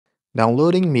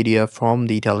Downloading media from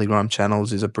the Telegram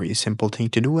channels is a pretty simple thing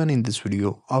to do, and in this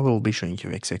video, I will be showing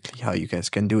you exactly how you guys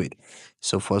can do it.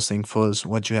 So first thing first,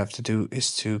 what you have to do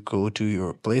is to go to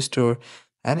your Play Store,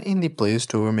 and in the Play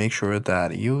Store, make sure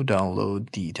that you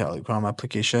download the Telegram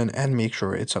application and make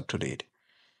sure it's up to date.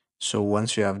 So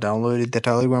once you have downloaded the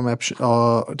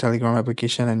Telegram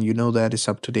application and you know that it's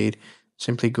up to date,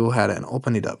 simply go ahead and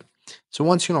open it up. So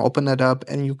once you open that up,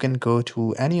 and you can go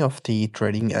to any of the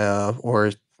trading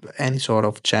or any sort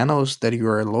of channels that you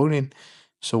are loading.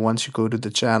 So once you go to the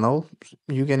channel,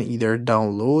 you can either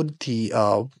download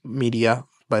the media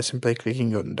by simply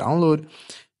clicking on download.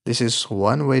 This is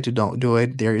one way to do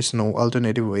it. There is no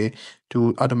alternative way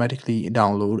to automatically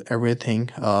download everything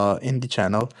in the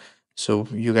channel. So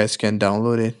you guys can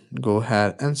download it, go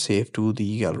ahead and save to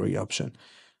the gallery option.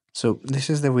 So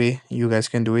this is the way you guys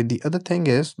can do it. The other thing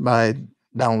is by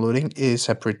downloading a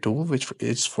separate tool which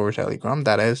is for Telegram,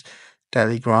 that is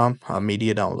Telegram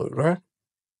media downloader.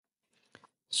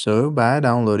 So by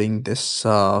downloading this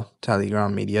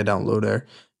Telegram media downloader,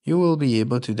 you will be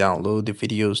able to download the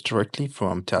videos directly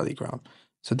from Telegram.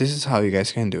 So this is how you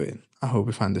guys can do it. I hope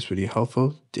you found this video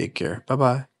helpful. Take care. Bye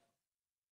bye.